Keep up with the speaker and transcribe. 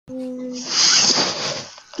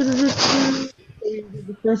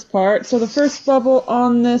The first part. So the first bubble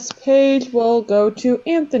on this page will go to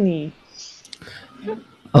Anthony.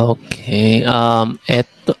 Okay.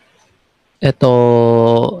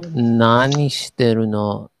 何してる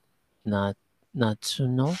の夏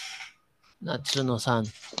のさん。っ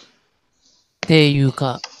ていう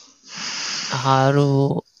か、春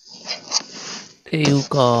は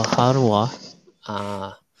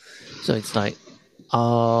so it's like,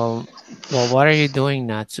 well, what are you doing,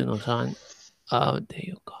 夏のさん? って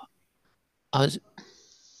いうか、っ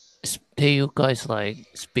ていうか is like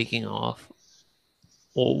speaking of,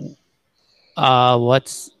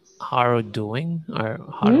 what's Haru doing? Or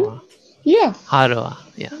Haru? Yeah. Haru,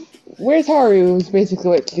 yeah. Where's Haru is basically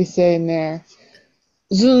what she's saying there.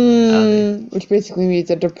 Zoom, which basically means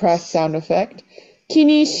a depressed sound effect.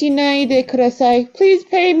 Kini shinai de kudasai. Please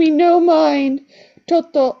pay me no mind.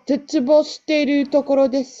 Toto tetsubo shiteru tokoro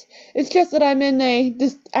desu. It's just that I'm in a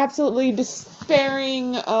absolutely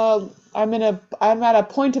despairing. I'm at a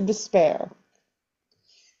point of despair.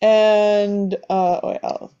 And wait,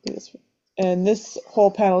 I'll do this. And this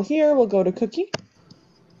whole panel here will go to Cookie.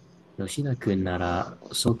 吉田くんなら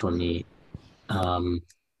外に、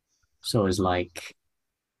so it's like,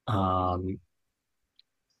 God,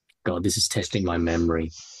 this is testing my memory.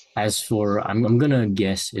 As for, I'm gonna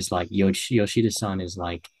guess it's like Yoshida-san is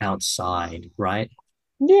like outside, right?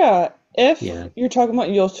 Yeah, if Yeah. you're talking about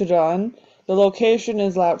Yoshida, the location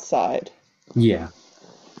is outside. Yeah.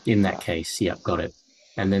 In that case, yeah, got it.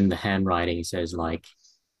 And then the handwriting says like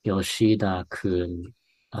Yoshida-kun,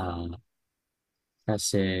 that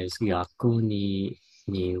says 学校に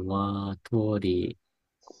鶏、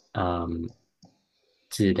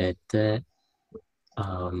連れて、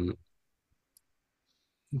連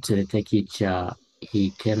れてきちゃ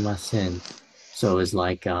いけません. So it's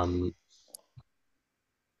like,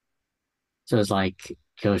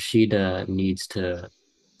 Yoshida needs to,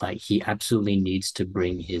 like, he absolutely needs to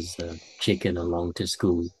bring his chicken along to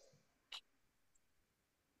school.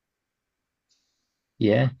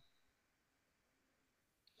 Yeah.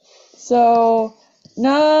 So,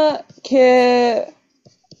 na ke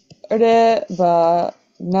re ba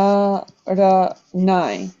na ra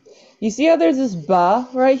nai. You see how there's this ba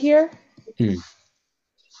right here?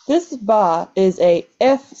 This ba is a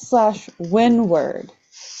if/when word.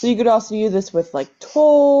 So you could also use this with like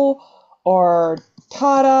to or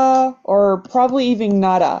tada or probably even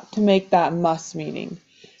nada to make that must meaning.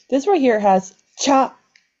 This right here has cha.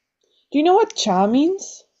 Do you know what cha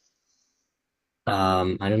means?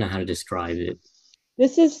 I don't know how to describe it.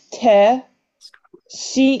 This is te,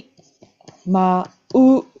 shi, ma,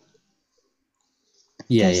 u.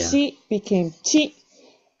 Yeah, So yeah. shi became chi,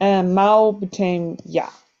 and mao became ya.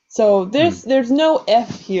 So there's no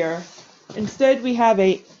f here. Instead, we have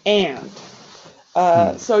a and.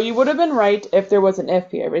 So you would have been right if there was an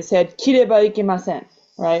if here. It said kireba ikimasen,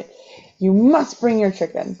 right? You must bring your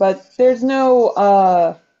chicken. But there's no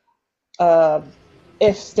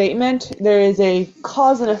if statement. There is a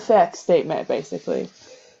cause and effect statement, basically.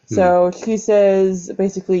 So she says,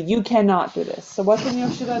 basically, you cannot do this. So what can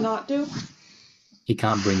Yoshida not do? He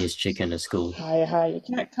can't bring his chicken to school. Hi, you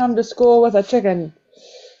can't come to school with a chicken.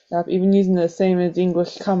 Yep, even using the same as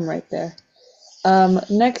English come right there.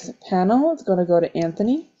 Next panel is going to go to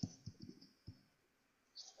Anthony.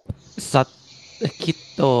 きっ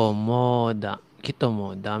ともうダ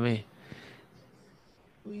メ。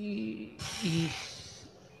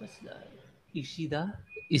石田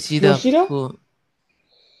くん。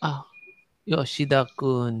吉田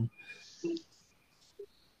くん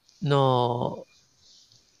の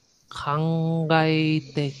考え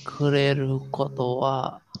てくれること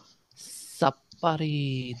はさっぱ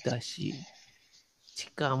りだし、時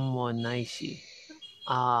間もないし、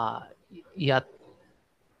やっ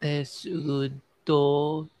てすぐ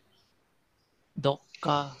どっ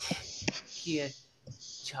か消えち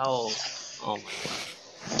ゃおう。Oh my god.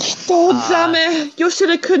 きっとダメ。吉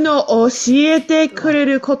田くんの教えてくれ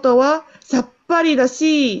ることはさっぱりだ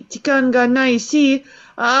し、時間がないし、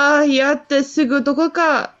やってすぐどこ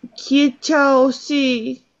か消えちゃう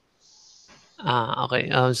し。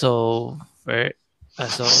Okay. So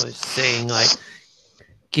it's saying like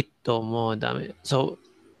きっともうダメ. So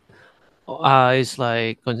it's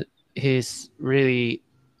like he's really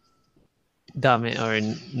dumb or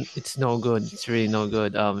it's no good. It's really no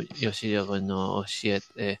good. Yoshida 君の教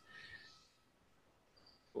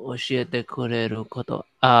えてくれること.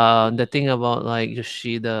 The thing about like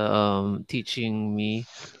Yoshida teaching me,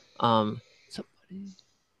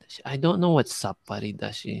 I don't know what sappari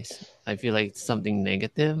dashi is. I feel like it's something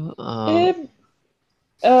negative.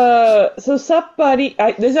 So sappari,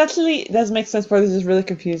 this actually does make sense, but this is really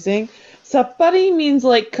confusing. Sappari means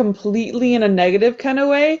like completely in a negative kind of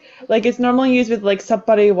way. Like it's normally used with like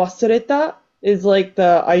sappari wasureta is like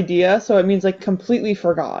the idea, so it means like completely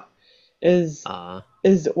forgot is Uh,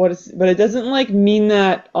 is what it's, but it doesn't like mean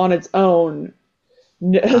that on its own.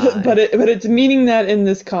 uh, But it's meaning that in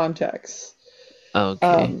this context.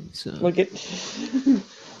 okay. So, Like it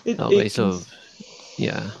okay, it can so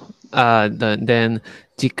yeah. Then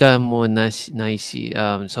時間もないし,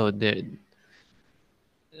 so there's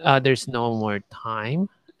no more time.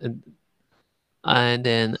 And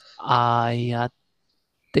then あやっ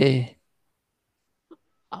て,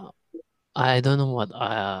 I don't know what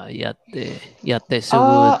やってすぐ,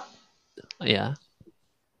 ah yeah.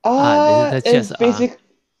 That's is just basic.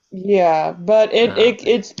 Yeah, but okay.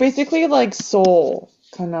 it's basically like soul,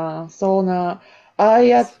 kana, soul na.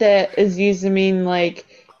 Ayate is used to mean like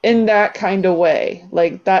in that kind of way,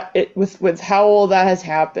 like that it with how all that has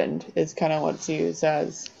happened is kind of what's used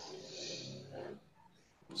as.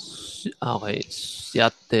 Okay. や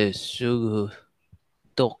ってすぐ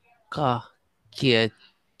どっか消え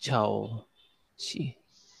ちゃうし.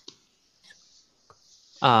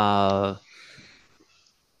 Uh,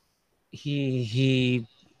 he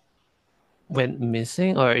went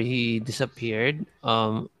missing or he disappeared.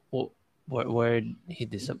 Where he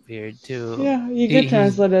disappeared to? Yeah, you could He's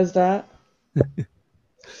translate as that.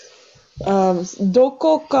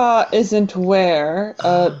 Dokoka isn't where,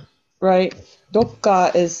 right?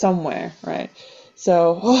 Dokka is somewhere, right?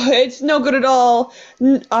 So it's no good at all.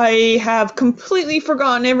 I have completely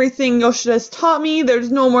forgotten everything Yoshida taught me.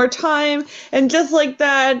 There's no more time, and just like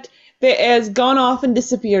that, it has gone off and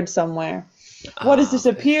disappeared somewhere. What has okay.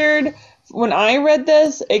 disappeared? When I read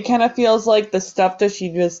this, it kind of feels like the stuff that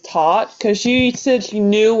she just taught, because she said she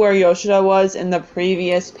knew where Yoshida was in the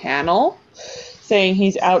previous panel, saying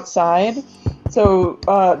he's outside. So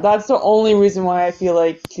that's the only reason why I feel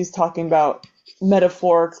like she's talking about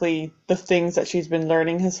metaphorically the things that she's been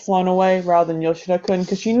learning has flown away rather than Yoshida-kun,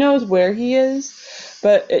 because she knows where he is,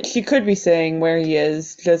 but she could be saying where he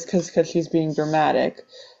is just because she's being dramatic.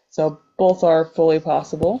 So both are fully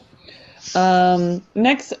possible.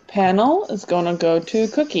 Next panel is gonna go to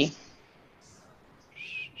Cookie.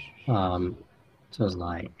 So it's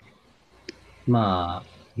like, まあ、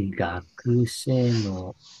学生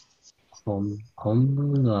の本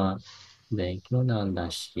分は勉強なん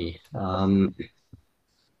だし、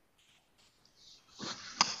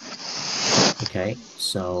okay,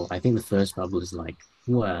 so I think the first bubble is like,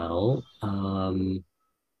 well,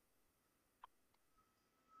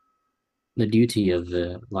 the duty of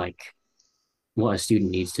like what a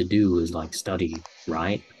student needs to do is like study,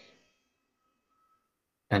 right?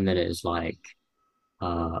 And then it's like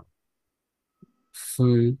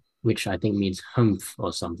fun, which I think means humph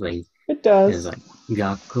or something. It And it's does. like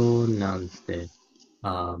学校なんて、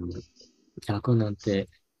学校なんて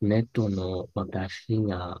ネットの私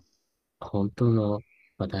が本当の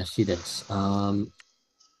私です。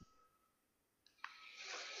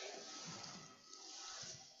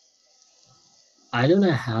I don't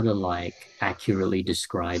know how to like accurately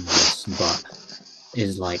describe this, but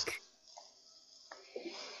is like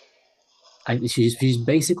she's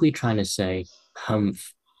basically trying to say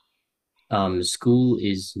humph school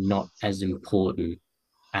is not as important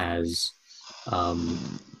as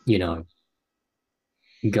you know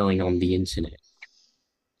going on the internet.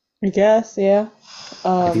 I guess, yeah.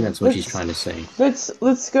 I think that's what she's trying to say.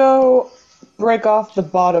 Let's go break off the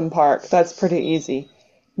bottom part. That's pretty easy.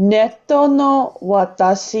 Netto no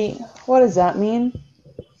watashi. What does that mean?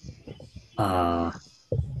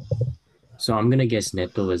 So I'm gonna guess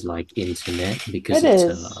neto is like internet because It it's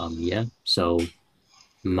is. yeah. So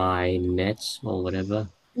my nets or whatever.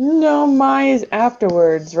 No, my is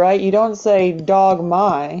afterwards, right? You don't say dog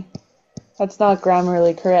my. That's not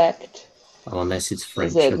grammarly correct. Oh, unless it's Is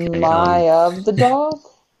French. it Okay. my of the dog?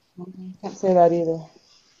 Can't say that either.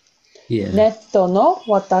 Yeah. Netto no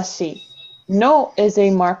watashi. No is a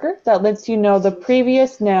marker that lets you know the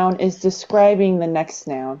previous noun is describing the next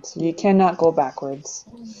noun, so you cannot go backwards.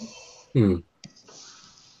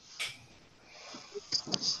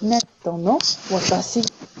 Netto no watashi.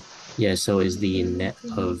 Yeah, so is the net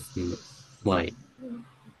of wait.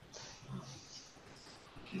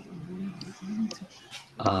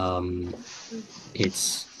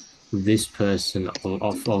 It's this person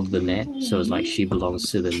off of the net, so it's like she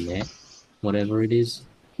belongs to the net, whatever it is.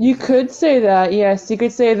 You could say that, yes. You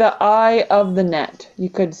could say the eye of the net. You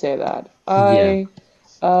could say that. Yeah. Eye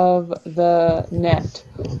of the net.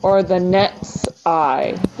 Or the net's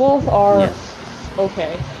eye. Both are Yeah.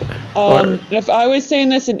 okay. If I was saying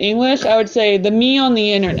this in English, I would say the me on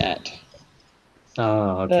the internet.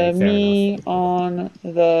 Oh, okay, The fair me enough. on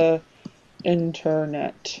the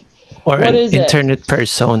internet. Or What an is it? internet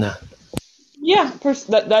persona. Yeah,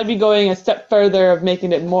 that'd be going a step further of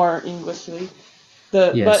making it more Englishly.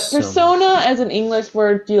 But Yes, persona as an English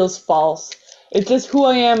word feels false. It's just who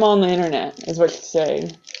I am on the internet, is what she's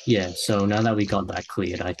saying. yeah, so now that we got that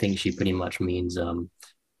cleared, I think she pretty much means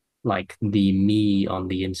like the me on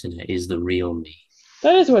the internet is the real me.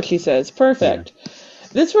 That is what she says. Yeah. Perfect.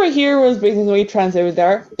 This right here was basically translated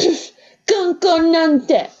there.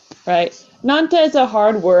 Nante, right? Nante is a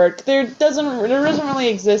hard word. There doesn't really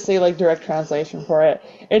exist a like direct translation for it.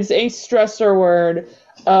 It's a stressor word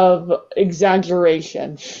of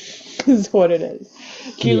exaggeration. Is what it is.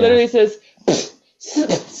 She Yeah. literally says,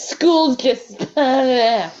 "School's just."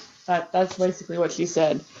 That's basically what she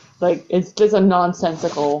said. Like it's just a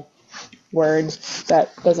nonsensical word that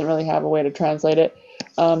doesn't really have a way to translate it.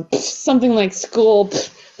 Something like school.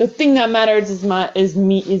 The thing that matters is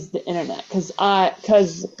the internet,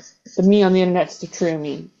 because the me on the internet's the true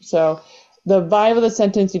me. So the vibe of the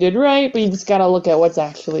sentence you did right, but you just gotta look at what's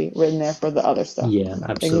actually written there for the other stuff. Yeah,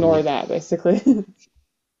 absolutely. Ignore that basically.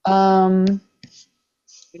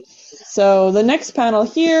 So the next panel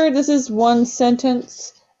here, this is one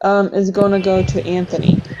sentence, is going to go to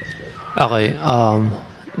Anthony. Okay,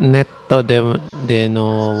 ネットで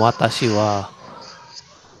の私は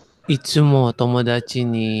いつも友達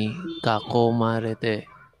に囲まれて、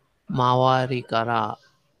周りから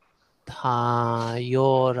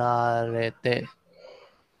頼られて、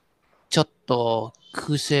ちょっと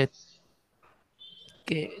癖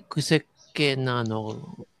気な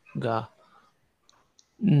のが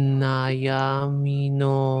悩み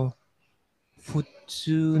の普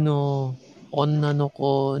通の女の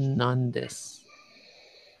子なんです。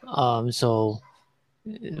So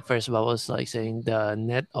first of all, was like saying the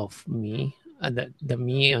net of me, the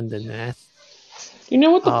me on the net. Do you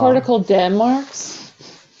know what the particle de marks?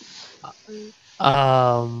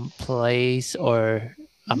 Place or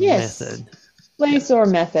a Yes. method. Place or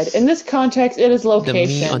method. In this context, it is location. The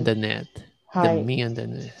me on the net. Hi. The me on the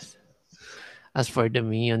net. As for the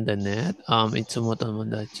me on the net, itsumo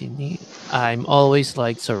tomodachi ni, I'm always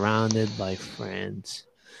like surrounded by friends.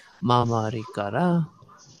 Mamari kara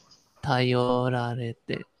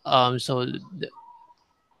tayorarete. So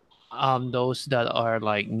those that are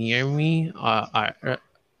like near me are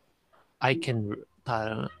I can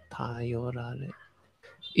tayorare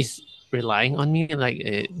is relying on me,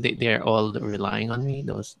 like they're all relying on me,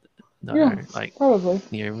 those that are like probably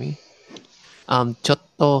near me.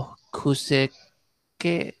 Chotto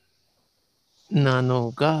kuseke na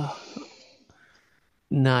no ga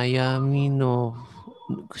nayami no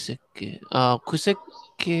kuseke. Kuseke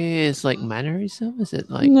is like mannerism, is it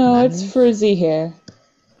like no, manners? it's frizzy hair.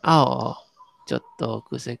 Oh, ちょっと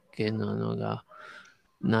癖気なのが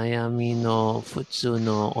悩みの普通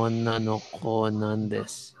の女の子なんで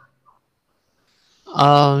す。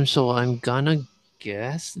So I'm gonna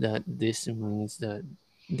guess that this means that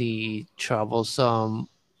the troublesome,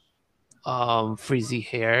 frizzy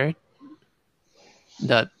hair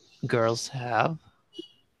that girls have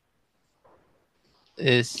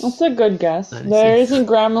is. That's a good guess. There isn't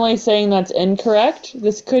Grammarly saying that's incorrect.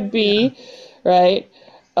 This could be, right?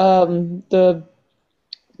 The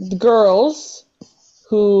girls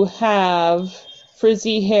who have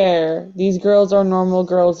frizzy hair, these girls are normal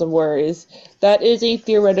girls of worries. That is a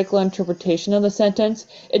theoretical interpretation of the sentence.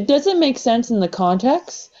 It doesn't make sense in the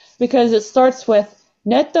context because it starts with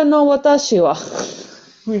netta no watashi wa.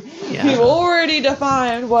 We've already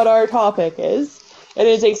defined what our topic is. It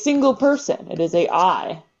is a single person. It is a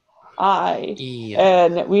I.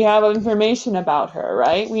 And we have information about her,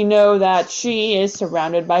 right? We know that she is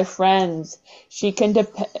surrounded by friends. She's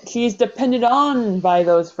depended on by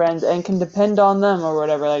those friends and can depend on them or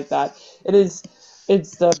whatever like that. It's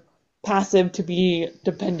the passive to be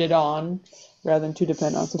depended on rather than to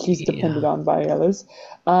depend on. So she's depended on by others.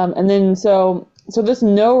 And then so this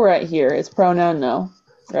no right here is pronoun no,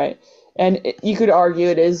 right? And you could argue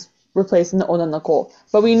it is replacing the onanoko.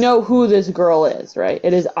 But we know who this girl is, right?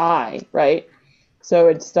 It is I, right? So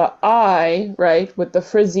it's the I, right, with the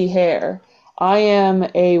frizzy hair. I am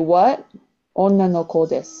a what? Onanoko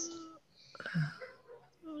desu.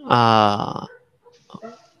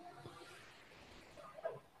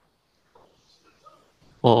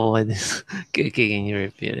 What is? Can you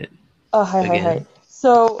repeat it? Hi.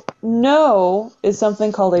 So no is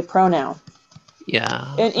something called a pronoun.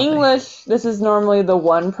 Yeah. In English, this is normally the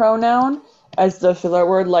one pronoun as the filler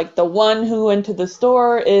word, like the one who went to the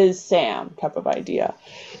store is Sam type of idea.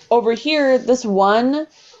 Over here, this one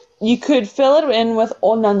you could fill it in with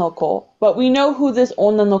onanoko, but we know who this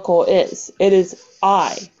onanoko is. It is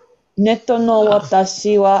I. Neto no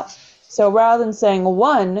watashi wa. So rather than saying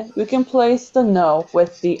one, we can place the no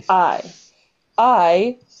with the I.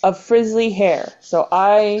 I of frizzly hair. So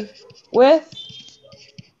I with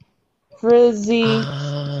frizzy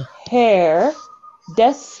hair.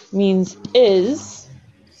 Des means is.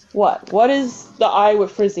 What? What is the I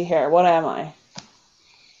with frizzy hair? What am I?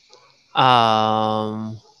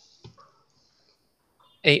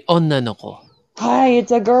 A onnanoko. Hi,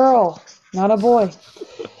 it's a girl, not a boy.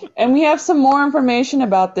 And we have some more information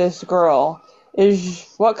about this girl.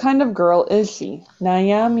 What kind of girl is she?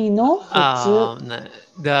 Nayami no futsu.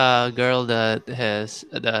 The girl that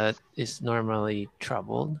is normally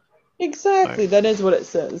troubled. Exactly, that is what it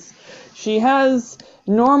says. She has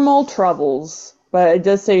normal troubles, but it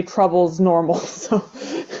does say troubles normal. So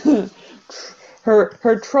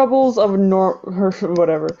her troubles of her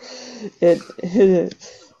whatever.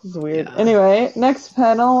 It's weird. Yeah. Anyway, next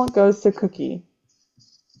panel goes to Cookie.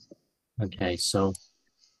 Okay, so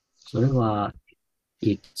それは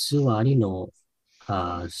偽りの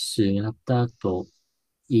姿と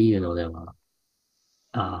いうのでは、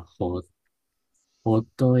ほっ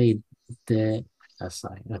といてくだ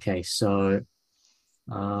さい。Okay, so,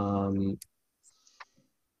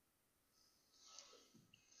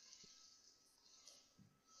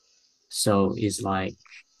 so it's like,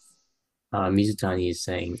 Mizutani is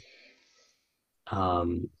saying,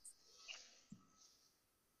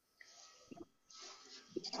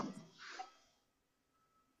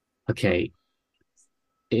 okay,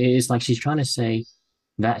 it's like she's trying to say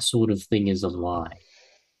that sort of thing is a lie.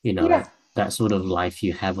 You know, Yeah. that sort of life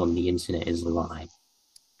you have on the internet is a lie.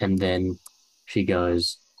 And then she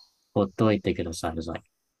goes, ほっといてください. It's like,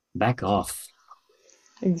 back off.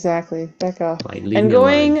 Exactly. Back off. Like, leave And me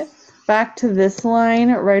going alone. back to this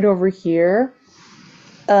line right over here,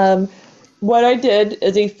 what I did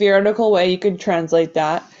is a theoretical way you could translate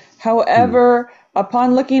that. However,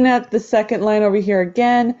 upon looking at the second line over here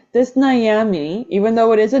again, this nayami, even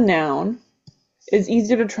though it is a noun, is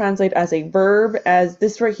easier to translate as a verb, as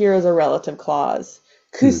this right here is a relative clause.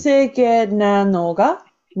 Kusege na no ga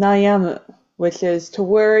nayamu, which is to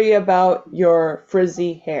worry about your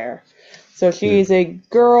frizzy hair. So she is a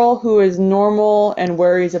girl who is normal and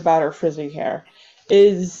worries about her frizzy hair,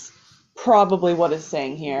 is probably what it's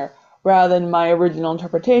saying here, rather than my original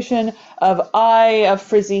interpretation of I of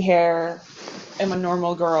frizzy hair am a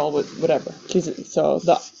normal girl with whatever. So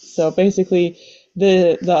basically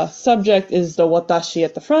the subject is the watashi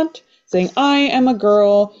at the front, saying I am a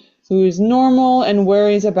girl who's normal and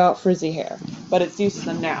worries about frizzy hair, but it's used as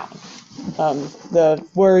a noun. The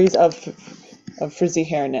worries of frizzy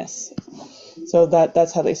hairness. So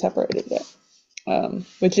that's how they separated it.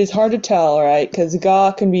 Which is hard to tell, right? Because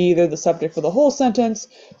ga can be either the subject for the whole sentence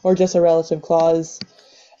or just a relative clause.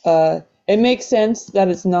 It makes sense that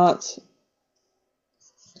it's not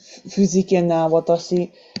fuzike na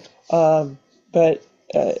watashi, but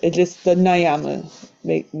it just, the nayamu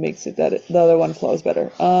makes it that the other one flows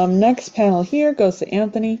better. Next panel here goes to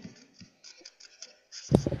Anthony.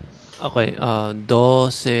 Okay, ど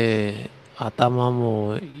うせ頭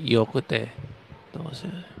も良くて、どうせ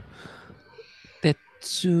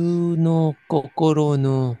鉄の心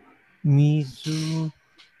の水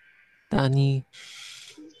谷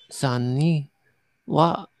さんに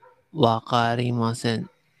はわかりません。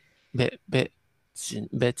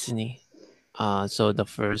別に。So the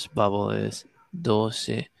first bubble is どう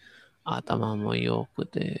せ頭も良く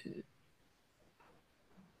て。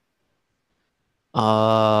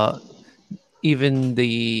Even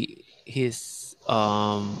his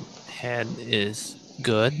head is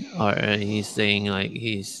good, or he's saying like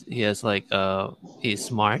he has like he's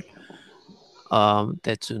smart.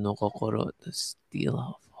 Tetsu no kokoro, the steel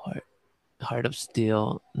of heart of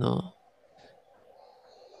steel. No,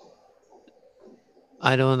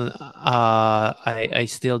 I don't. I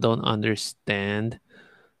still don't understand.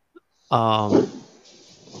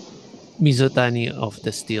 Mizutani of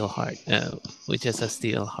the steel heart, which is a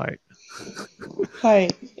steel heart. Hi,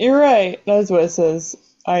 you're right. That's what it says.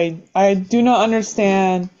 I do not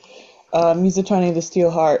understand Mizutani the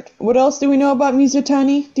Steel Heart. What else do we know about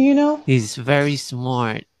Mizutani? Do you know? He's very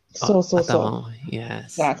smart. So. Yes.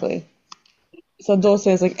 Exactly. So Dose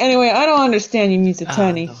is like, anyway, I don't understand you,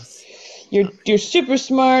 Mizutani. You're super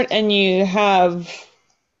smart and you have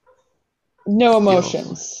no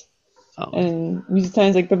emotions. And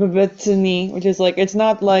Mizutani's like, Betsuni, which is like, it's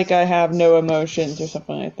not like I have no emotions or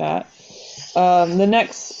something like that. The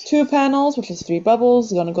next two panels, which is 3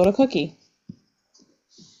 bubbles, is gonna go to Cookie.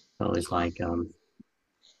 So it's like,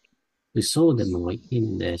 嘘でもいい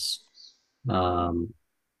んです。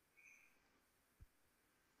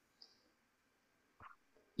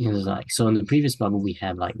Like so in the previous bubble we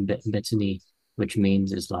had like betsuni, which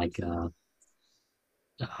means it's like uh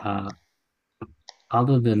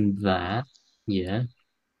other than that, yeah.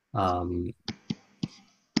 Um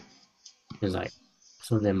it's like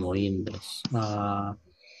so then more in this.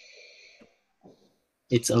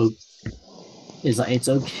 It's o it's like it's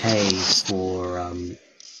okay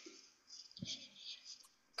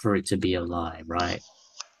for it to be alive, right?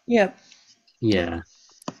 Yep. Yeah.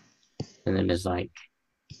 And then there's like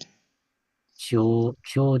距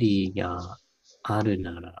離がある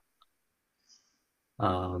なら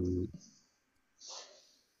um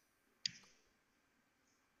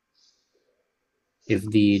if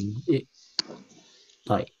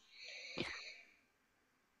like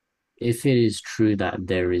if it is true that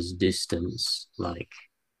there is distance, like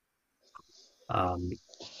um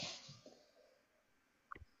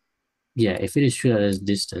yeah, if it is true that there's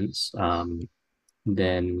distance,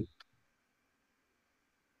 then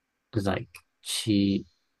it's like chi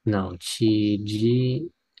no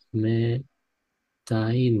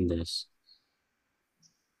chijimetaindes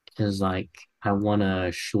is like I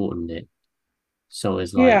wanna shorten it. So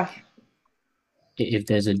it's like Yeah. if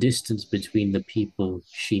there's a distance between the people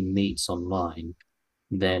she meets online,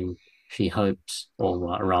 then she hopes, or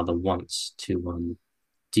rather wants, to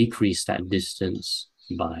decrease that distance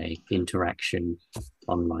by interaction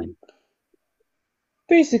online.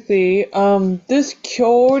 Basically, this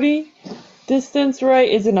kyori distance, right,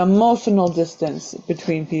 is an emotional distance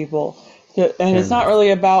between people. And it's not And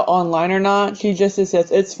really about online or not. She just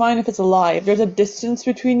says it's fine if it's a lie. If there's a distance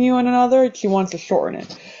between you and another, she wants to shorten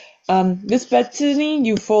it. This betsuni,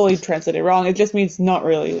 you fully translated wrong. It just means not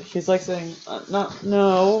really. She's like saying, not,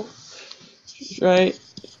 no, right?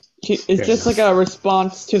 It's fair just like enough. a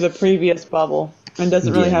response to the previous bubble and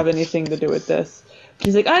doesn't really Yeah, have anything to do with this.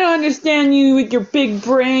 She's like, I don't understand you with your big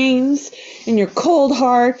brains and your cold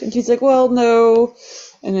heart. And she's like, well, no.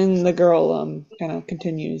 And then the girl kind of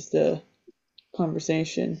continues the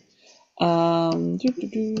conversation. And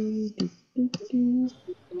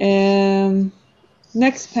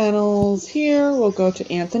next panels here, we'll go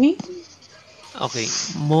to Anthony. Okay,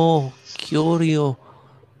 もう距離を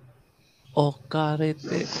置かれる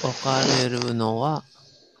のは、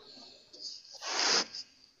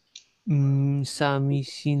寂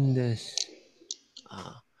しいんです。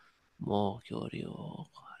もう距離を置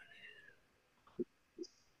か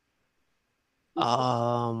れ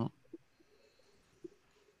る。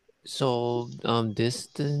So,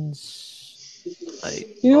 distance,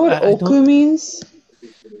 You know what I don't, oku means?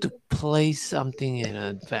 to place something in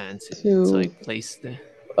advance. It's To like place the,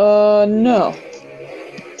 no.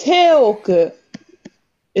 Teoku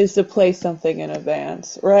is to place something in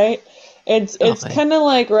advance, right? It's okay. kind of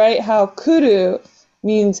like, right, how kuru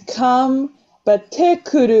means come, but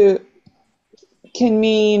tekuru can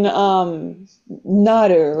mean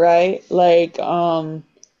naru, right? Like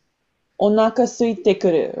onaka suite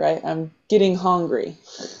kuru, right? I'm getting hungry.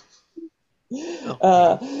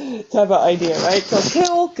 Okay. Type of idea, right? So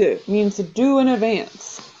teoku means to do in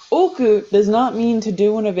advance. Oku does not mean to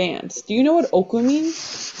do in advance. Do you know what oku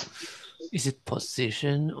means? Is it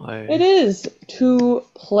position or? It is to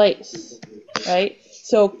place, right?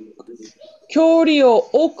 So kyori o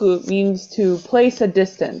oku means to place a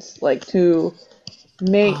distance, like to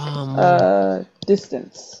make a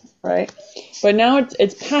distance, right? But now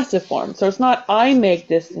it's passive form, so it's not I make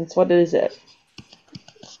distance. What is it?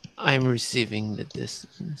 I'm receiving the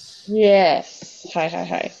distance. Yes.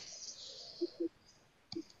 Hi.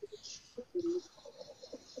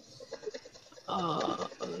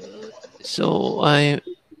 So I'm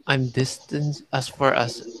distance as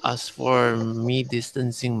for me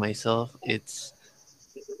distancing myself, it's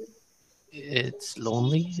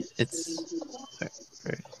lonely. It's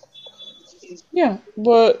Yeah,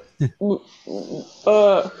 but who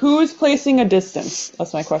is placing a distance?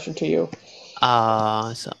 That's my question to you.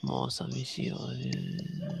 もう寂しいよね。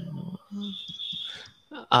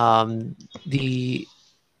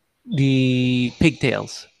The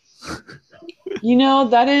pigtails. You know,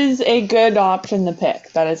 that is a good option to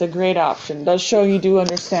pick. That is a great option. It does show you do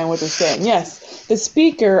understand what they're saying. Yes, the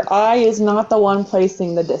speaker, I, is not the one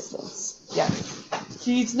placing the distance. Yes.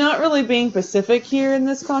 She's not really being specific here in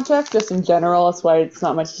this context, just in general. That's why it's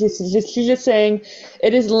not much. She's just saying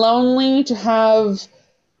it is lonely to have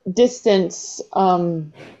distance.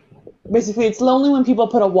 Basically, it's lonely when people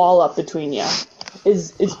put a wall up between you.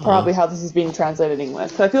 Is probably how this is being translated in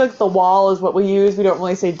English. So I feel like the wall is what we use. We don't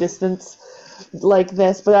really say distance like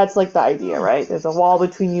this, but that's like the idea, right? There's a wall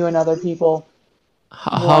between you and other people.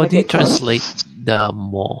 How do you translate the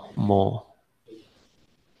mo?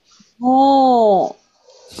 Oh,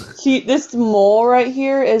 this mo right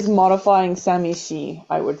here is modifying samishi,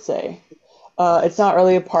 I would say. It's not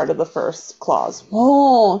really a part of the first clause.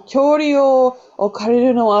 もう、距離を借り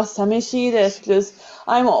るのは寂しいです because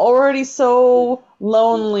I'm already so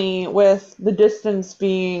lonely with the distance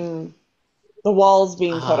being, the walls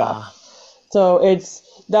being put up. So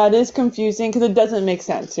that is confusing because it doesn't make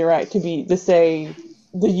sense, you're right, to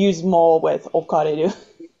use mo with お借りる.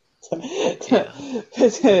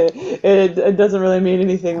 It doesn't really mean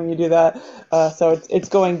anything when you do that. So it's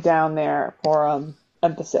going down there for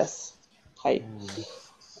emphasis. はい。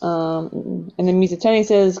And then Mizutani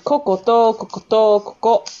says, こことこことこ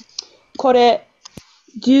こ。これ、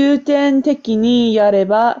重点的にやれ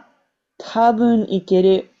ば多分いけ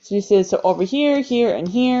る. She says, so over here, here, and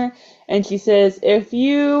here. And she says, if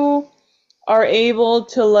you are able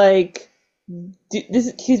to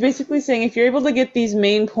she's basically saying if you're able to get these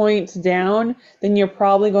main points down, then you're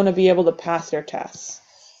probably going to be able to pass your tests.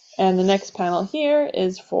 And the next panel here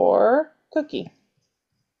is for Cookie.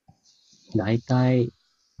 大体、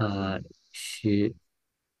出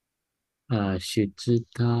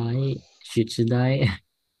題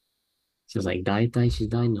so it's like 大体出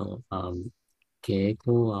題の、傾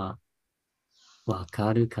向はわ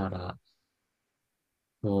かるから、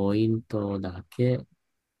ポイントだけ、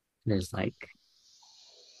there's like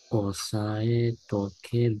押さえと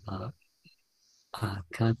けば、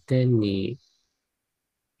赤点に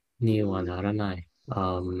はならない。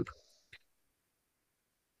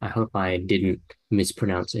I hope I didn't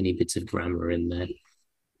mispronounce any bits of grammar in there.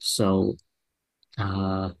 So,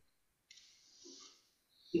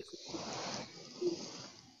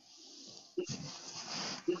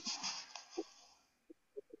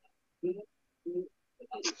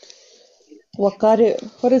 Wakaru.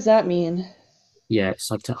 What does that mean? Yeah, it's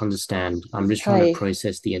like to understand. I'm just trying to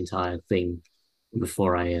process the entire thing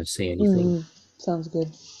before I say anything. Sounds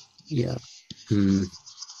good. Yeah.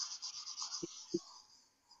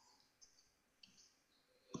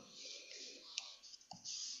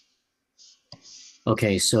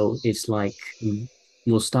 Okay, so it's like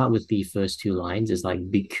we'll start with the first two lines. It's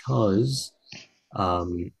like because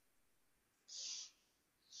like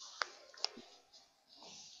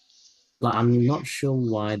I'm not sure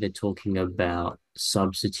why they're talking about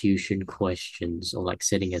substitution questions or like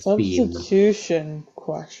setting a theme. Substitution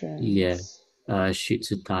questions. Yeah.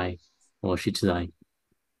 Shitsudai or shitsudai.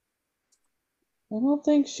 I don't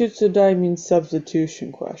think Shutsudai means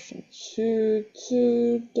substitution question. Shutsudai.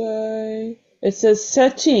 It says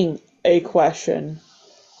setting a question.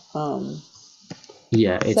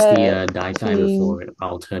 Yeah, it's the daitai before it,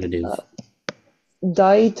 alternative.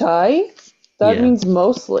 Daitai? That means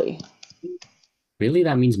mostly. Really?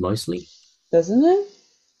 That means mostly? Doesn't it?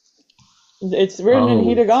 It's written in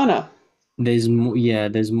hiragana. There's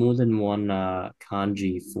more than one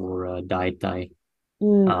kanji for daitai.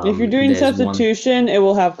 If you're doing substitution, it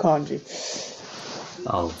will have kanji.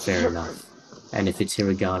 Oh, fair enough. And if it's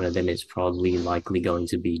hiragana, then it's probably likely going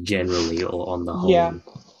to be generally or on the whole. Yeah.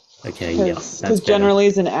 Okay, yeah. Because generally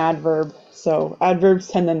is an adverb. So adverbs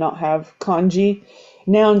tend to not have kanji.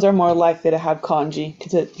 Nouns are more likely to have kanji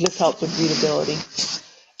because it just helps with readability.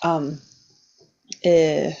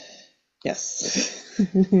 Yes.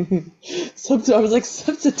 I was like,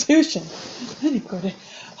 substitution.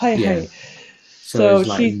 Yeah. So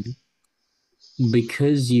like,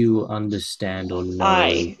 because you understand or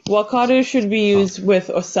know. Wakaru should be used with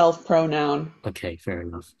a self pronoun. Okay, fair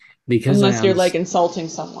enough. Because unless you're like insulting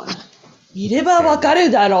someone. Mireba wakaru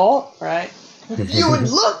daro, right? If you would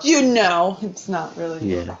look, you know. It's not really.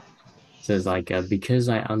 Yeah. So it's like because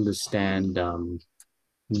I understand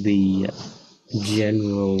the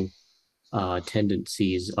general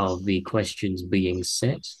tendencies of the questions being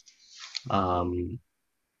set.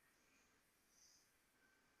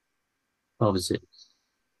 What was it?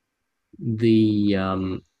 The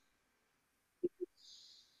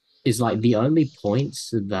is like the only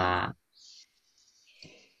points that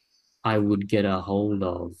I would get a hold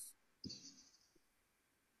of.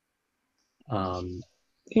 You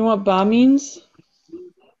know what ba means?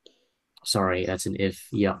 Sorry, that's an if.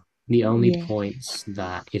 Yeah. The only points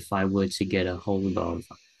that if I were to get a hold of,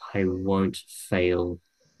 I won't fail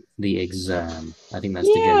the exam. I think that's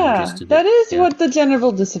the general gist of it. That is what the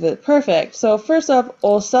general gist of it. Perfect. So first up,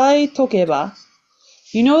 osai tokeba.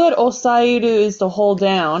 You know that osairu is to hold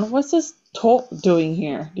down. What's this to doing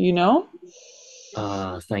here? Do you know?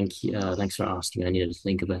 Thank you. Thanks for asking. I needed to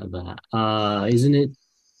think about that. Isn't it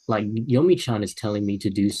like Yomi-chan is telling me to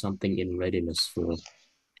do something in readiness for?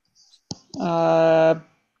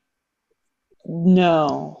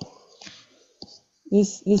 No.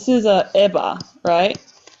 This is a eba, right?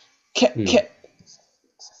 Ke.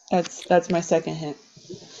 That's my second hint.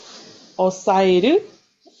 Osaeru,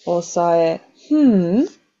 osae,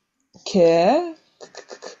 ke,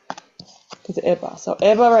 because eba. So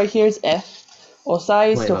eba right here is F.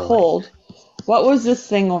 Osai is to hold. What was this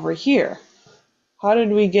thing over here? How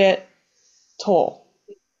did we get to?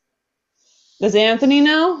 Does Anthony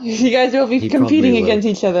know? You guys will be competing against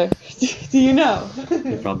each other. Do you know?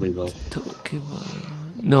 He probably will.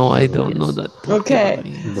 No, I don't know that. Okay,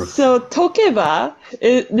 so tokeba,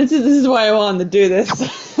 this is why I wanted to do this.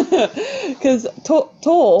 Because to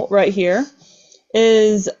right here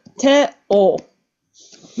is te o.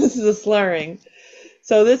 This is a slurring.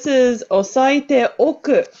 So this is osaite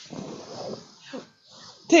oku.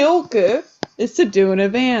 Te oku is to do in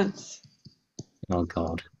advance. Oh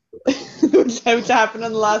God. which happened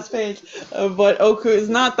on the last page, but oku is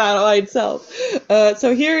not that by itself.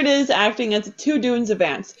 So here it is acting as a to do in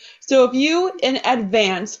advance. So if you in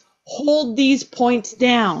advance hold these points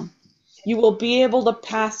down, you will be able to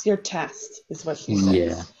pass your test, is what she says.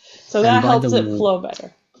 Yeah. So that helps it flow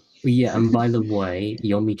better. Yeah, and by the way,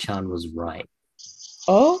 Yomi-chan was right.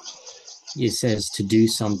 Oh? It says to do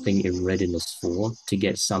something in readiness for, to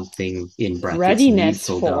get something in brackets readiness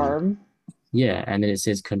needful form. Done. Yeah, and then it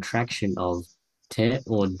says contraction of te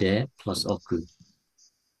or de plus oku.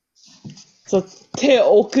 So te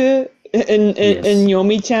oku in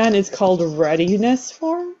Yomi-chan is called readiness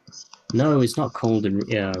form? No, it's not called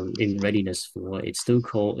in readiness for. It's still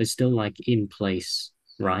like in place,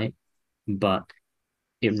 right? But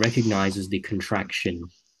it recognizes the contraction,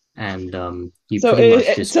 and you pretty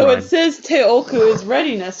much describe. So it says teoku is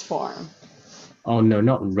readiness form. Oh no,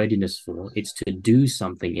 not readiness for. It's to do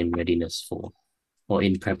something in readiness for, or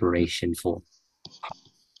in preparation for.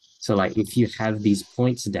 So like if you have these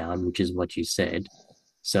points down, which is what you said,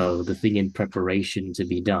 so the thing in preparation to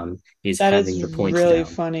be done is having the points down. That is really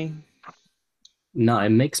funny. No, it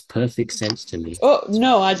makes perfect sense to me. Oh,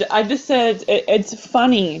 no, I just said it's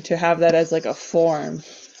funny to have that as like a form.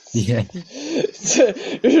 Yeah. It's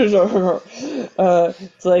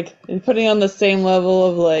like putting on the same level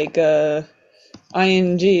of like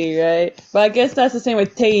ing, right? But I guess that's the same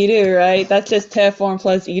with teiru, right? That's just te form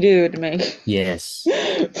plus iru to make. Yes.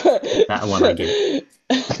 That one I get.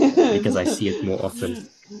 Because I see it more often.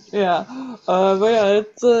 Yeah. But yeah,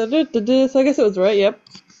 it's so I guess it was right, yep.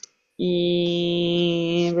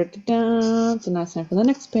 Write it down. So now it's time for the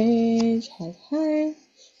next page. Hi.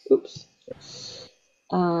 Oops.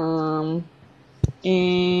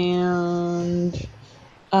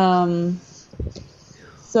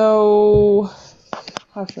 So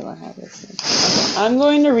how should I have this? Okay. I'm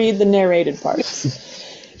going to read the narrated parts.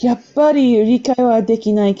 やっぱり理解はで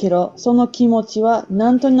きないけど、その気持ちは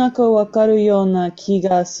なんとなくわかるような気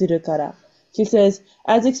がするから。She says,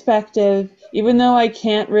 as expected, even though I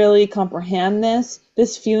can't really comprehend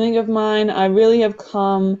this feeling of mine, I really have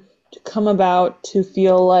come about to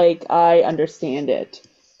feel like I understand it.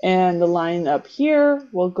 And the line up here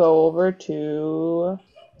will go over to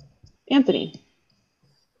Anthony.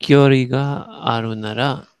 距離があるな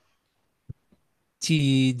ら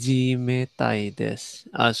縮めたいです。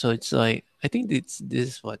So it's like, I think this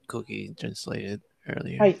is what Cookie translated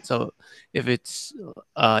earlier. Right. So if it's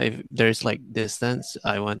if there's like distance,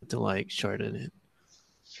 I want to like shorten it.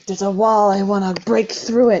 There's a wall, I want to break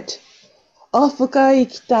through it. Ofukai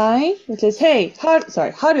ikitai, which is, hey,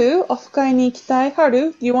 Haru, ofukai ni ikitai.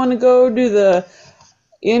 Haru, do you want to go do the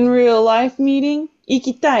in real life meeting?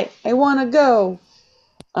 Ikitai, I want to go.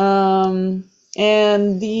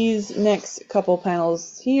 And these next couple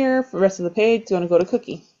panels here, for the rest of the page, do you want to go to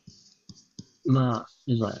Cookie? まあ、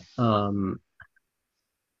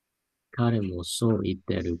彼もそう言っ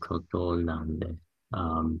てることなんで、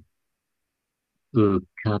受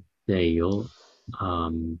かってよ。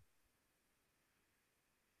I'm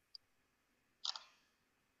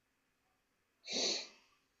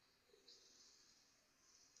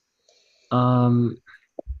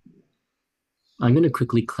going to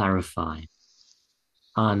quickly clarify.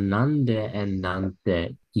 Are nande and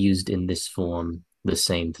nante used in this form the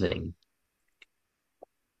same thing?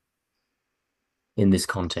 In this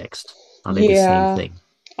context? Are they the same thing?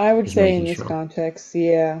 I would say in this context,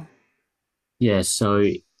 yeah. Yeah, so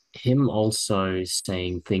him also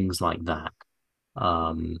saying things like that.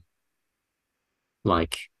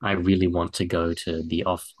 Like, I really want to go to the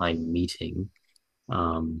offline meeting.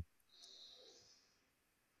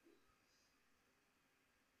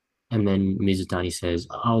 And then Mizutani says,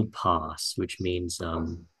 I'll pass, which means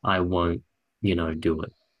I won't, do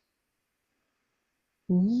it.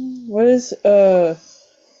 What is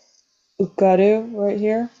Ukaru right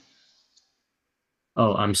here.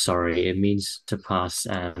 Oh, I'm sorry. It means to pass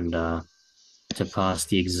and to pass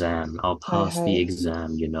the exam. I'll pass the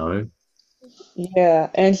exam, Yeah,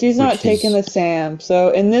 and she's not which taking the is Sam. So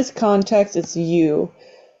in this context, it's you.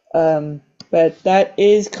 But that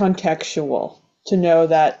is contextual to know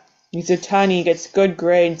that Mizutani gets good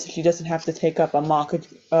grades so she doesn't have to take up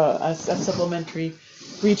a supplementary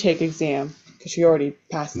retake exam because she already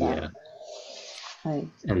passed that. yeah. Right.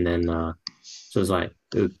 And then so it's like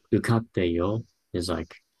ukatte is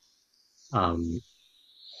like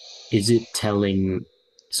is it telling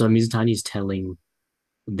so Mizutani's telling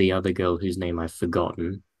the other girl whose name I've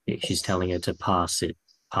forgotten, she's telling her to pass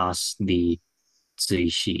the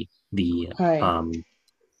zuishi, the Hi.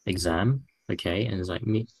 exam. Okay, and it's like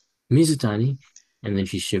Mizutani, and then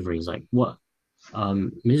she's shivering. It's like, what?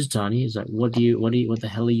 Mizutani is like, what the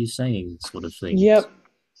hell are you saying? Sort of thing. Yep.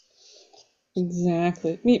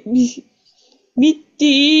 Exactly.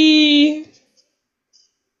 Miti.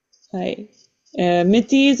 Hi.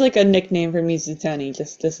 Miti is like a nickname for Mizutani,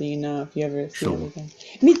 just so you know if you ever see it Sure. again.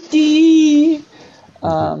 Miti.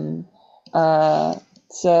 Mm-hmm.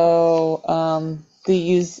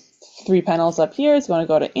 These 3 panels up here is going to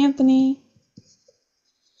go to Anthony.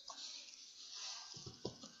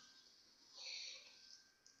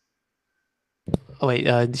 Oh, wait,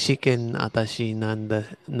 試験私な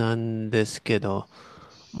んですけど、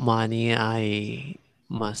間に合い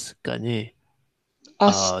ますかね。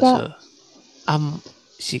Ashita.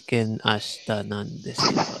試験明日なんです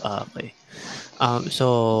けど。Okay.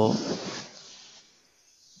 So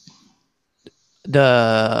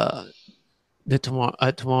the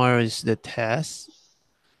tomorrow is the test,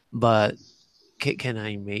 but can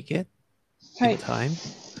I make it in time?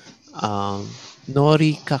 乗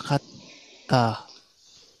りかかった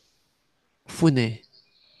船。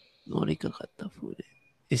乗りかかった船。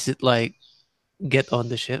Is it like get on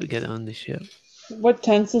the ship? Get on the ship. What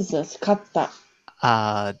tense is this? Katta.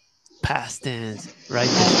 Past tense. Ride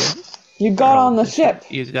the ship. You got on the ship.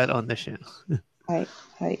 You got on the ship. Hi.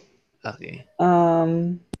 Okay.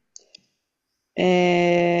 And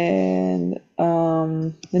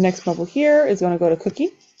the next bubble here is going to go to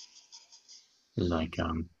Cookie. Like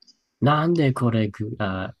なんでこれく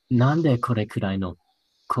らいの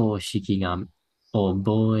公式が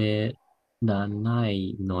覚えらな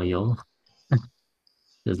いのよ?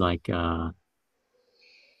 It's like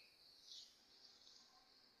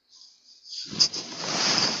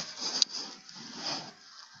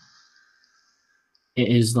it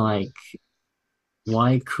is like,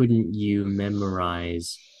 why couldn't you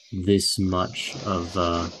memorize this much of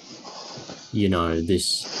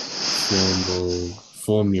this formal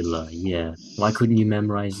formula? Yeah, why couldn't you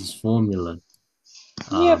memorize this formula?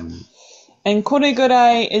 Yep. And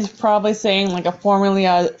koregurai is probably saying like a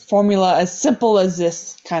formula as simple as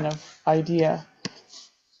this kind of idea.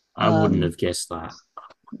 I wouldn't have guessed that.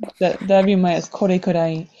 That'd be my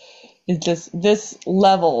koregurai is just this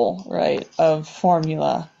level, right, of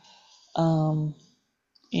formula. And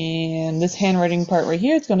this handwriting part right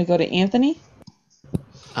here, it's going to go to Anthony.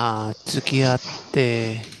 付き合っ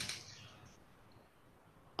て、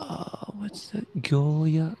what's that? 行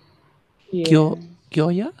屋 Yeah.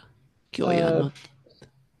 行屋 not.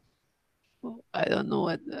 I don't know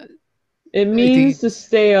what that. It means to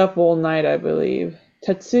stay up all night, I believe.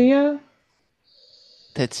 Tetsuya?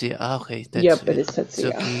 Tetsuya. Okay, Tetsuya. Yep, it is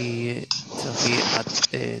Tetsuya. 付き合っ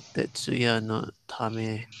てTetsuyaのた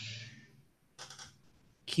め、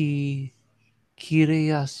切れ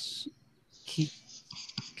やす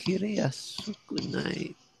くな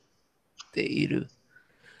いでいる。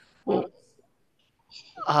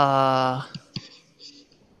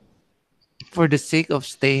For the sake of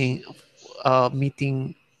staying,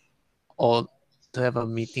 meeting all to have a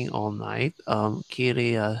meeting all night,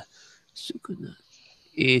 kireya sukuna.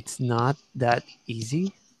 It's not that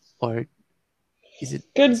easy, or is it?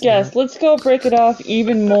 Good guess. Not? Let's go break it off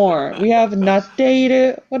even more. We have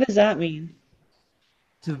natteiru. What does that mean?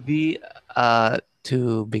 To be,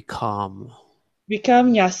 to become.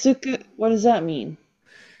 Become yasuku. What does that mean?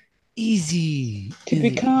 Easy. To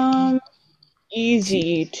become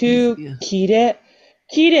easy. To easy. kire.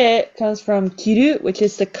 Kire comes from kiru, which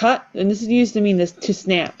is to cut, and this is used to mean this to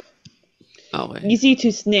snap. Oh, wait. Easy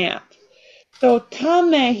to snap. So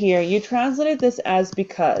tame here, you translated this as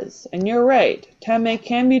because, and you're right. Tame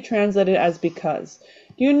can be translated as because.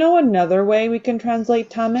 Do you know another way we can translate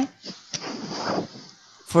tame?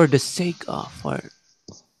 For the sake of, or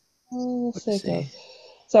For the sake of.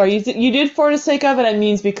 Sorry, you did for the sake of it. It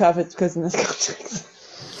means because it's because in this context.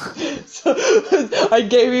 So I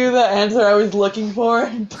gave you the answer I was looking for.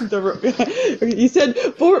 You said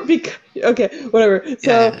okay, whatever.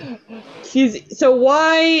 So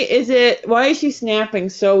why is she snapping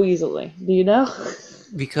so easily? Do you know?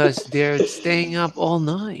 Because they're staying up all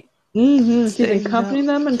night. She's Staying accompanying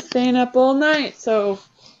up. them and staying up all night. So of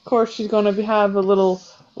course she's gonna have a little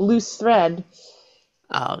loose thread.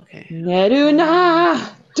 Okay.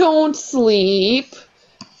 Neruna, don't sleep.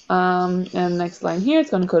 And next line here, it's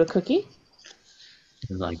gonna go to Cookie.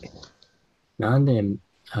 Like, なんで、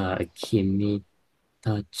な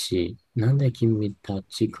んで君た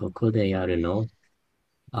ちここでやるの?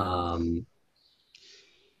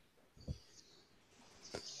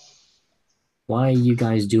 Why are you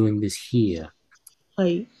guys doing this here?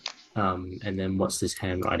 Hi. And then what's this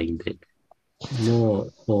handwriting bit?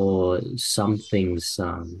 More or something's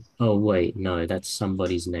oh wait, no, that's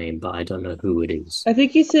somebody's name, but I don't know who it is. I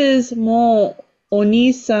think he says, もう、お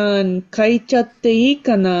兄さん書いちゃっていい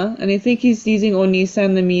かな? And I think he's using お兄さ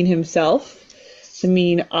ん to mean himself. To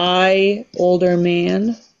mean I, older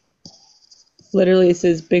man. Literally it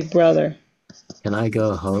says big brother. Can I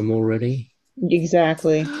go home already?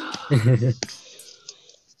 Exactly.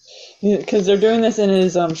 Because they're doing this in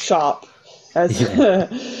his shop as a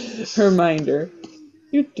reminder.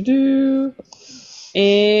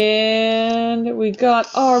 And we got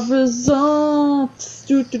our results.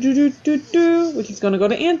 Which is going to go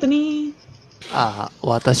to Anthony.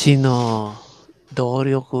 私の努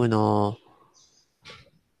力の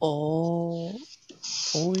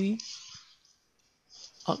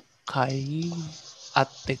kai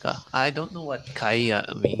atteka. I don't know what kai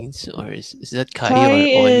means, or is that kai Kai or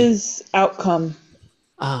oi? is outcome.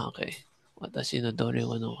 Okay. 私の努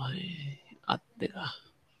力のatteka.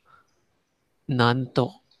 なん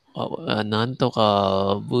と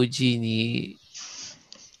か無事に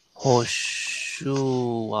報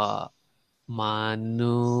酬は免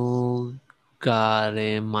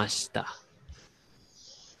れました。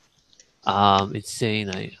It's saying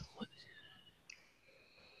like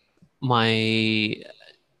my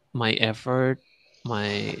effort,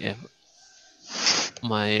 the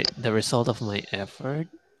result of my effort,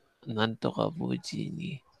 なんとか無事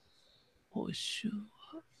に報酬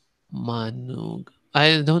I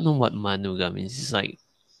don't know what manuga means. It's like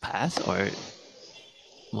pass or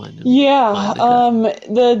manuga? Yeah,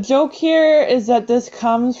 the joke here is that this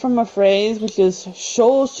comes from a phrase which is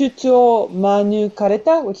shōshutsu manu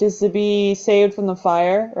kareta, which is to be saved from the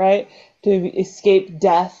fire, right? To escape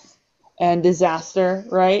death and disaster,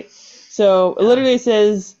 right? So it literally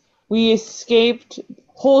says we escaped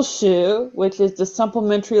Hoshu, which is the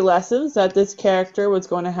supplementary lessons that this character was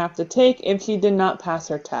going to have to take if she did not pass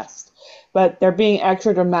her test. But they're being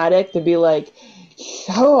extra dramatic to be like,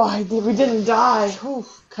 we didn't die. Whew,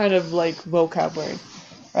 kind of like vocab word,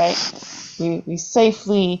 right? We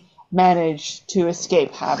safely managed to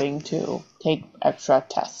escape having to take extra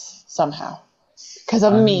tests somehow. Because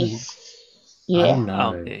of me. Yeah. I don't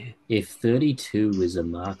know. Okay. If 32 is a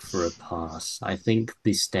mark for a pass, I think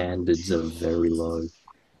the standards are very low.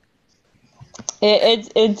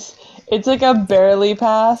 It's like a barely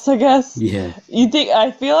pass, I guess. Yeah.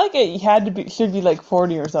 I feel like it should be like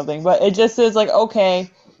 40 or something, but it just says like, okay,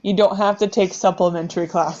 you don't have to take supplementary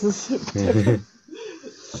classes.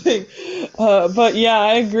 But yeah,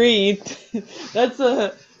 I agree. That's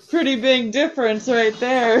a pretty big difference right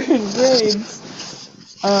there in grades.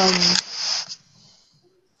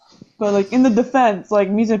 But like in the defense, like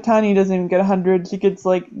Mizutani doesn't even get 100, she gets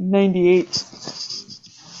like 98.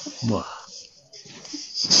 Wow.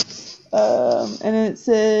 And it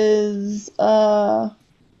says, Jinsei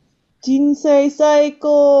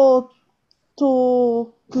Saiko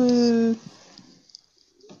Toku.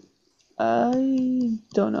 I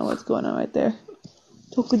don't know what's going on right there.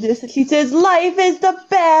 Toku desu. She says, life is the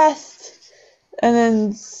best! And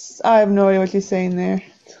then, I have no idea what she's saying there.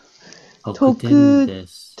 Toku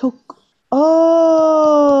desu.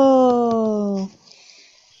 Oh!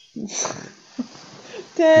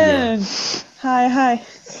 10! Yeah. Hi.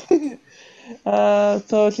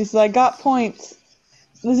 So she says, I got points.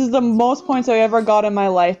 This is the most points I ever got in my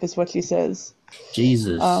life, is what she says.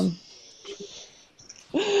 Jesus.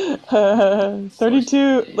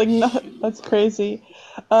 32, like, no, that's crazy.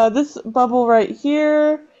 This bubble right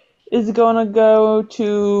here is gonna go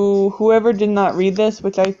to whoever did not read this,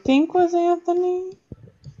 which I think was Anthony.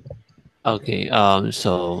 Okay,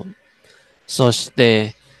 そし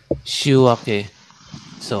て週明け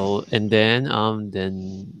So and then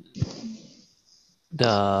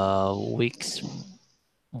the week's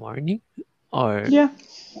morning or Yeah.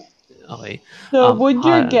 Okay. So would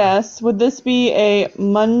your ha- guess, would this be a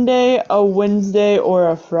Monday, a Wednesday, or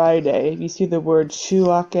a Friday? You see the word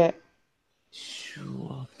shuake?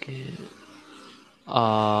 Shuake.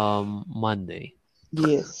 Monday.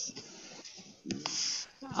 Yes.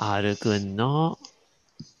 はるくんの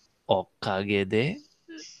おかげで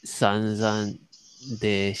散々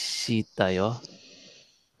でしたよ。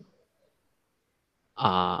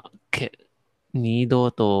あ、二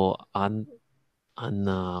度とあん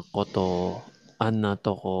なあんな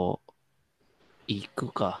とこ行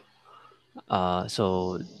くか。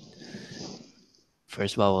So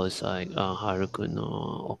first vowel is like Haruku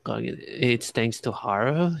no okage. It's thanks to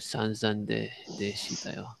Haru. Sanzan de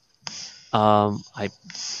shita yo. I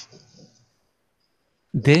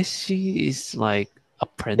deshi is like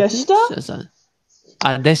apprentice. Deshita?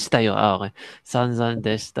 Deshita yo. Okay. Sanzan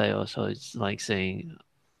deshita yo. So it's like saying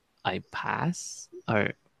I pass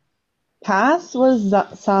or Pass? What does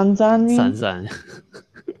that sanzan mean? sanzan.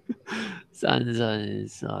 Sanzan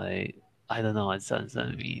is like I don't know what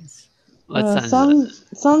sanzan means. What's sanzan?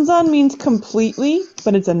 Sanzan means completely,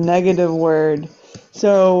 but it's a negative word.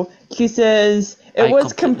 So she says it I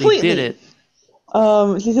was completely completely. did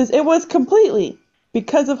it. She says it was completely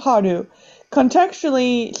because of Haru.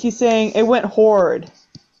 Contextually, she's saying it went horrid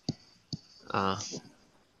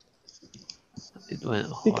It went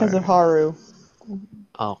because of hard. Haru.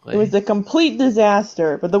 It was Okay. a complete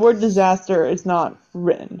disaster, but the word disaster is not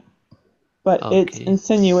written. But it's Okay.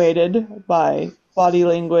 insinuated by body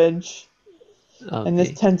language, and this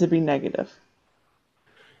Okay. tends to be negative.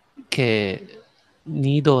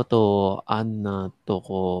 二度とあんなと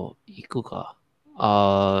こ行くか。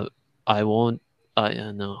I won't, あ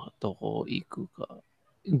のとこ行くか。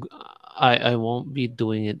I won't be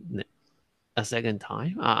doing it a second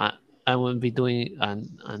time. I won't be doing an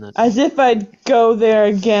As if I'd go there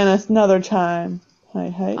again another time.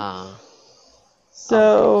 Hi.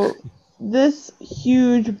 So this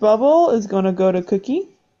huge bubble is going to go to Cookie.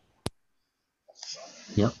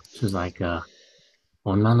 Yep. She's like,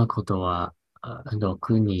 女の子とはろ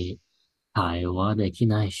くに会話でき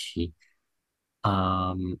ないし、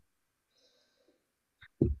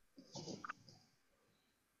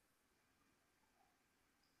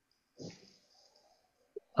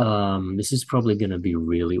this is probably going to be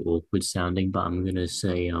really awkward sounding, but I'm going to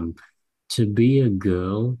say, to be a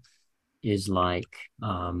girl is like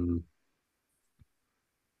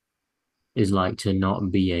to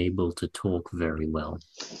not be able to talk very well.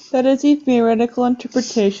 That is a theoretical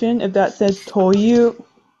interpretation if that says toyuwa,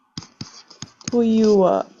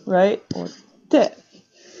 right? Or te.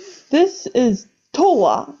 This is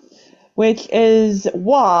towa, which is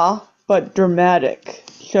wa, but dramatic.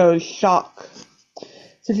 Shows shock.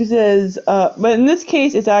 So she says, but in this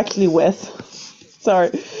case it's actually with.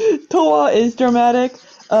 Sorry. Towa is dramatic,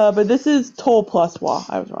 but this is to plus wa.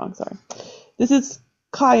 I was wrong, sorry. This is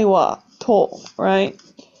kaiwa, to, right?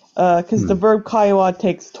 Because the verb kaiwa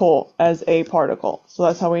takes to as a particle. So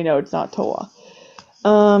that's how we know it's not towa.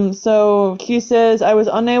 So she says, I was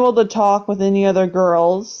unable to talk with any other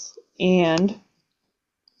girls, and...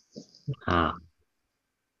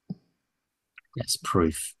 That's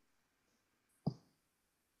proof.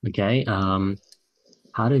 Okay,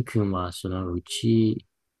 はるくんはそのうち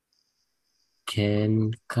喧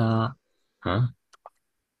嘩、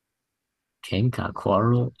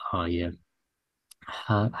quarrel? Oh, yeah.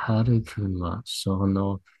 はるくんはそ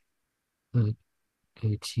のう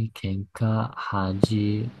ち喧嘩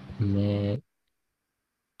始め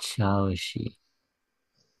ちゃうし。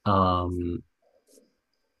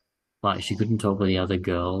Like she couldn't talk with the other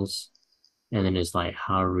girls. And then it's like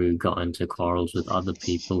Haru got into quarrels with other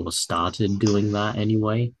people or started doing that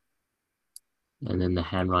anyway. And then the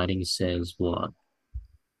handwriting says what?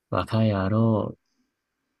 若い野郎、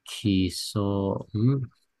基礎、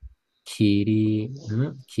基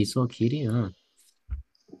礎切り、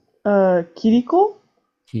Kiriko?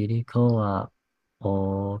 キリコは、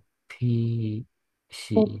おぴ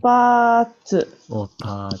し、Opatsu. お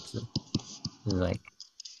パーツ。Like,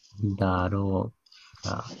 だろう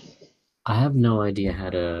が。I have no idea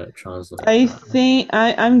how to translate that.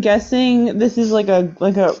 I'm guessing this is like a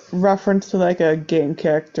reference to like a game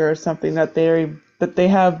character or something that they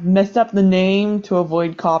have messed up the name to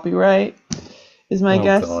avoid copyright. Is my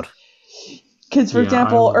guess. God. Because, for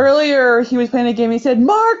example, earlier he was playing a game, he said,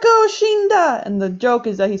 Marco Shinda! And the joke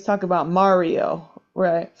is that he's talking about Mario,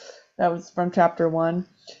 right? That was from chapter 1.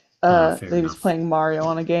 He was playing Mario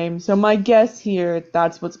on a game. So my guess here,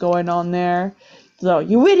 that's what's going on there. So,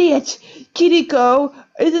 you idiot! Kiriko,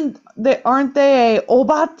 aren't they a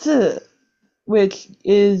obatsu? which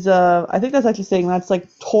is I think that's actually saying that's like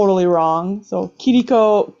totally wrong. So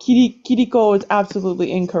Kiriko is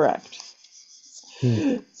absolutely incorrect.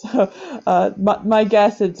 So my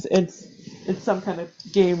guess it's some kind of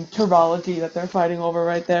game terminology that they're fighting over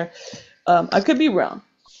right there. I could be wrong,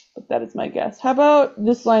 but that is my guess. How about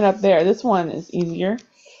this line up there? This one is easier.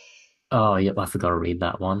 Oh, yep, I forgot to read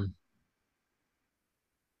that one.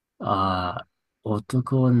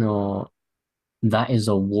 男の that is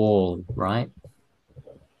a wall, right?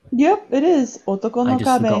 Yep, it is. Otoko I no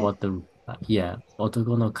just forgot kabe. what the yeah,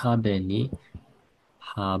 男の壁に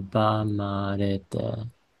阻まれて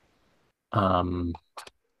um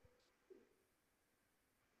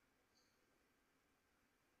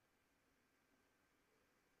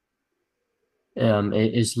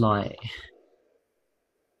it's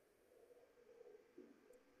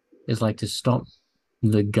like to stop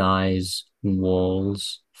the guy's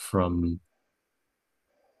walls from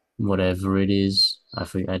whatever it is. I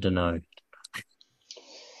don't know.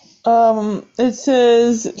 It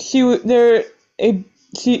says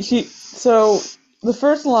so the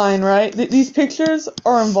first line, right? These pictures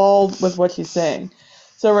are involved with what she's saying.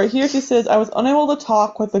 So right here she says, I was unable to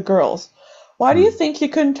talk with the girls. Why do you think she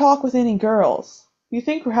couldn't talk with any girls? Do you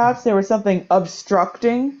think perhaps there was something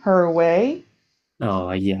obstructing her way?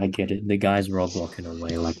 Oh, yeah, I get it. The guys were all blocking her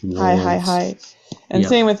way like Hi. walls. And Yep.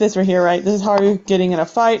 same with this right here, right? This is Haru getting in a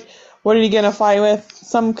fight. What did he get in a fight with?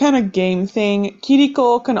 Some kind of game thing.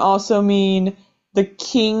 Kiriko can also mean the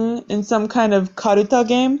king in some kind of karuta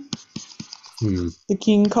game. The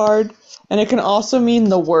king card. And it can also mean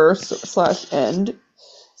the worst / end.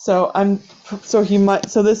 So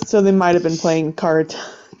they might have been playing karuta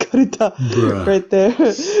Bruh. right there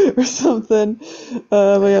or something.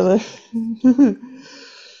 But yeah.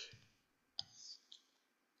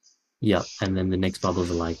 Yep, and then the next bubbles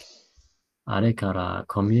are like あれから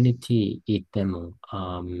コミュニティ行っても、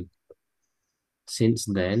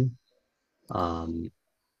since then,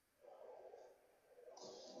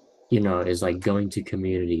 is like going to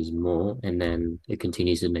communities more, and then it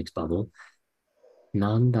continues to the next bubble.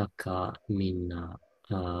 なんだかみんな、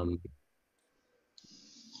なん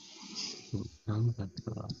だ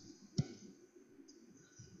か、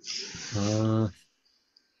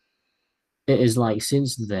it is like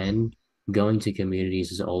since then, going to communities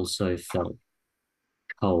has also felt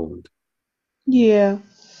cold Yeah.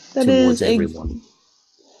 That towards is everyone.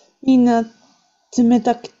 みんな冷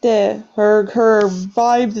たくて her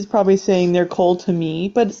vibes is probably saying they're cold to me,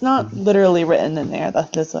 but it's not literally written in there.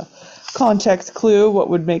 That's just a context clue, what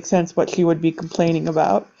would make sense, what she would be complaining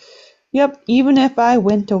about. Yep, even if I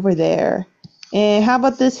went over there. And how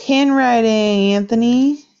about this handwriting,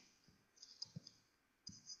 Anthony?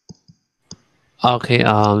 Okay,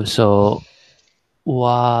 so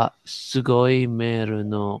はすごいメール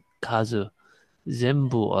の数全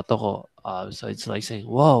部男。So it's like saying,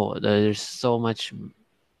 whoa, there's so much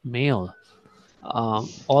male. All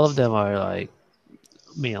of them are like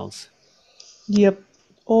males. Yep,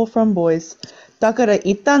 all from boys. だから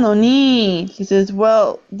言ったのに. He says,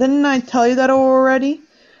 well, didn't I tell you that already?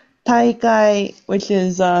 大会, which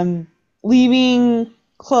is leaving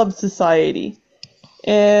club society.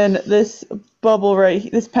 And this panel right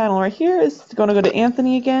here is going to go to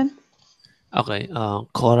Anthony again. Okay,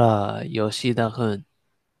 こら、吉田くん。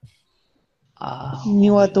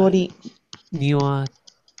鶏。鶏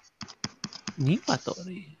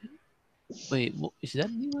Wait, is that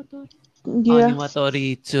鶏? Yeah.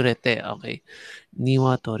 鶏連れて、okay.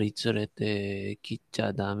 鶏連れて来ち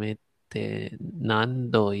ゃダメって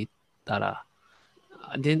何度言ったら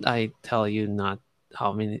Didn't I tell you not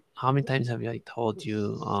how many times have I told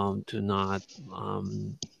you to not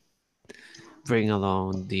bring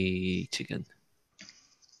along the chicken?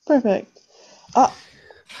 Perfect.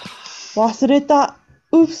 忘れた.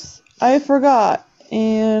 Oops, I forgot.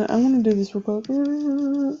 And I'm going to do this real quick.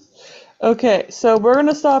 Okay, so we're going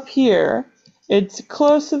to stop here. It's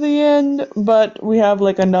close to the end, but we have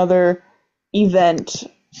like another event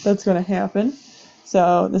that's going to happen.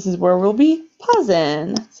 So this is where we'll be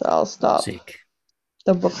pausing. So I'll stop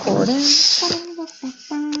the recording.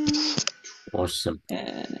 Awesome.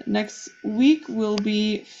 And next week we'll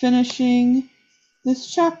be finishing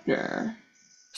this chapter.